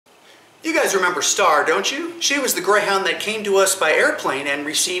You guys remember Star, don't you? She was the greyhound that came to us by airplane and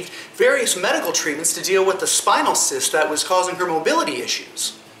received various medical treatments to deal with the spinal cyst that was causing her mobility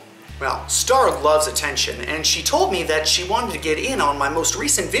issues. Well, Star loves attention, and she told me that she wanted to get in on my most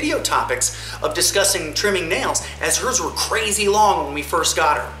recent video topics of discussing trimming nails, as hers were crazy long when we first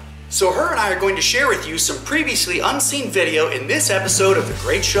got her. So her and I are going to share with you some previously unseen video in this episode of The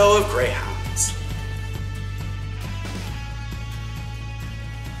Great Show of Greyhounds.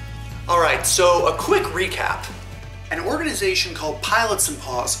 Alright, so a quick recap. An organization called Pilots N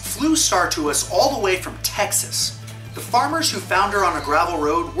Paws flew Star to us all the way from Texas. The farmers who found her on a gravel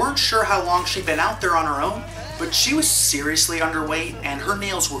road weren't sure how long she'd been out there on her own, but she was seriously underweight and her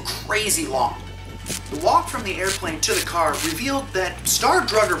nails were crazy long. The walk from the airplane to the car revealed that Star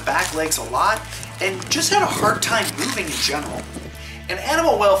drug her back legs a lot and just had a hard time moving in general. An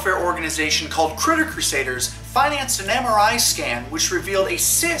animal welfare organization called Critter Crusaders financed an MRI scan which revealed a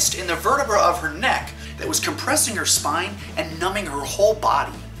cyst in the vertebra of her neck that was compressing her spine and numbing her whole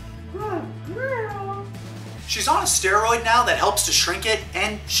body. She's on a steroid now that helps to shrink it,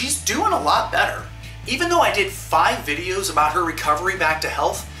 and she's doing a lot better. Even though I did 5 videos about her recovery back to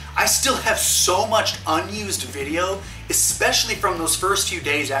health, I still have so much unused video, especially from those first few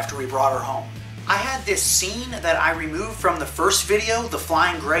days after we brought her home. I had this scene that I removed from the first video, The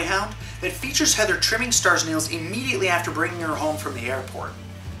Flying Greyhound, that features Heather trimming Star's nails immediately after bringing her home from the airport.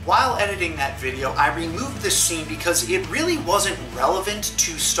 While editing that video, I removed this scene because it really wasn't relevant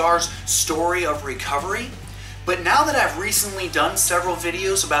to Star's story of recovery. But now that I've recently done several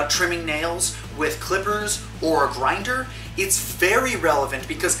videos about trimming nails with clippers or a grinder, it's very relevant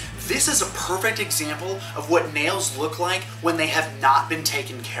because this is a perfect example of what nails look like when they have not been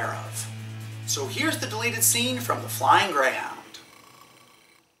taken care of. So here's the deleted scene from The Flying Greyhound.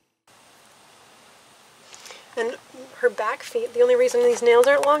 And her back feet, the only reason these nails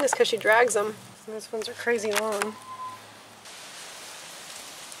aren't long is because she drags them. And those ones are crazy long.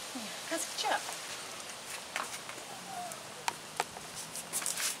 That's a chip.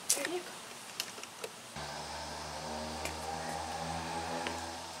 There you go.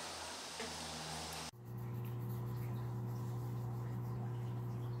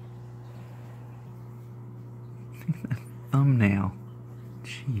 Thumbnail.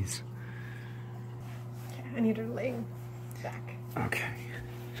 Jeez. Okay, I need her leg back. Okay.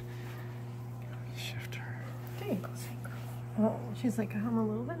 Shift her. There you go, sweet girl. Oh, she's like, I'm a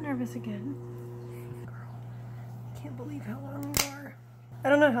little bit nervous again. Girl, I can't believe how long you are. I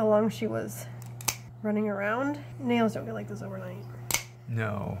don't know how long she was running around. Nails don't get like this overnight.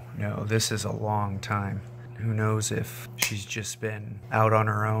 No, this is a long time. Who knows if she's just been out on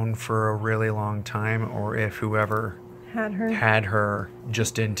her own for a really long time or if whoever had her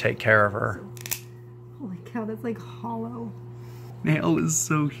just didn't take care of her. Holy cow, that's like hollow. Nail is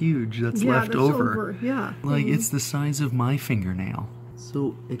so huge. That's left over. Yeah. Like it's the size of my fingernail.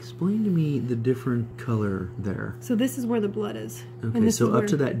 So explain to me the different color there. So this is where the blood is. Okay, so up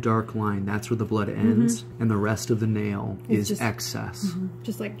to that dark line, that's where the blood ends, and the rest of the nail is just excess.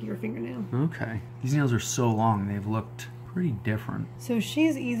 Just like your fingernail. Okay. These nails are so long, they've looked pretty different. So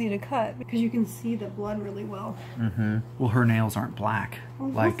she's easy to cut because you can see the blood really well. Well, her nails aren't black. Well,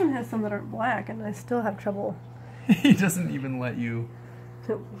 Wilson has some that aren't black, and I still have trouble. He doesn't even let you.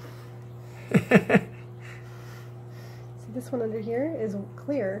 This one under here is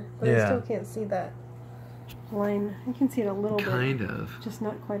clear, but I still can't see that line. You can see it a little bit. Kind of. Just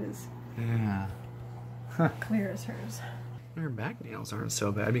not quite as clear as hers. Her back nails aren't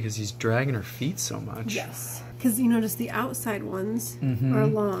so bad because he's dragging her feet so much. Yes. Because you notice the outside ones are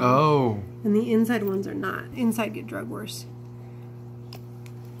long. Oh. And the inside ones are not. Inside get drug worse.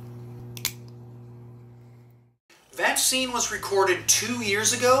 That scene was recorded 2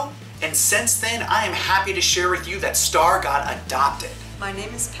 years ago, and since then I am happy to share with you that Star got adopted. My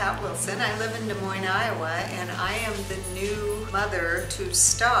name is Pat Wilson. I live in Des Moines, Iowa, and I am the new mother to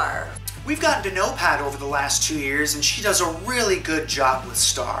Star. We've gotten to know Pat over the last 2 years, and she does a really good job with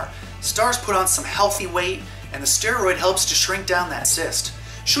Star. Star's put on some healthy weight, and the steroid helps to shrink down that cyst.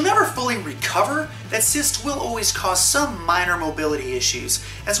 She'll never fully recover. That cyst will always cause some minor mobility issues,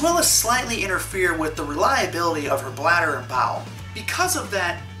 as well as slightly interfere with the reliability of her bladder and bowel. Because of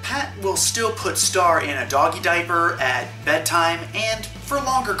that, Pat will still put Star in a doggy diaper at bedtime and for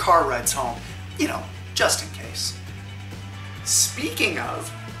longer car rides home, you know, just in case. Speaking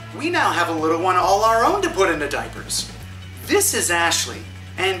of, we now have a little one all our own to put into diapers. This is Ashley,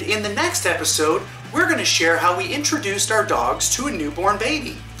 and in the next episode, we're going to share how we introduced our dogs to a newborn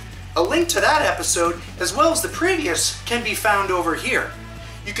baby. A link to that episode, as well as the previous, can be found over here.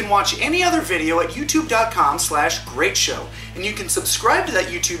 You You can watch any other video at youtube.com/GreytShow, and you can subscribe to that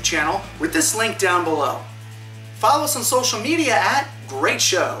YouTube channel with this link down below. Follow us on social media at Greyt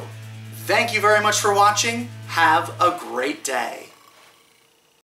Show. Thank you very much for watching. Have a great day.